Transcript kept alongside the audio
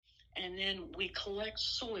And then we collect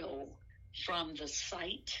soil from the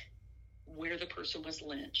site where the person was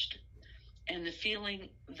lynched. And the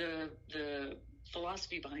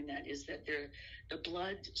philosophy behind that is that the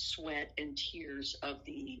blood, sweat, and tears of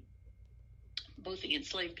both the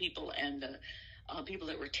enslaved people and the people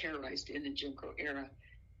that were terrorized in the Jim Crow era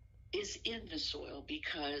is in the soil,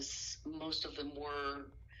 because most of them were,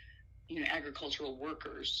 agricultural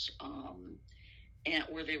workers,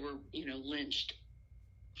 or they were, lynched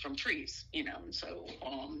from trees, and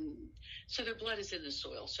so their blood is in the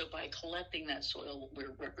soil. So by collecting that soil,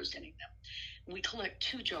 we're representing them. We collect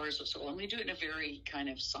 2 jars of soil, and we do it in a very kind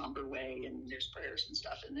of somber way, and there's prayers and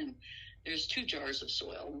stuff. And then there's 2 jars of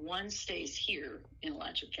soil. One stays here in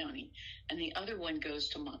Alachua County, and the other one goes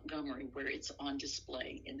to Montgomery, where it's on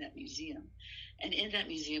display in that museum. And in that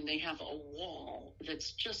museum, they have a wall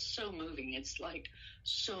that's just so moving. It's like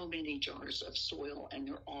so many jars of soil, and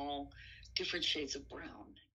they're all different shades of brown.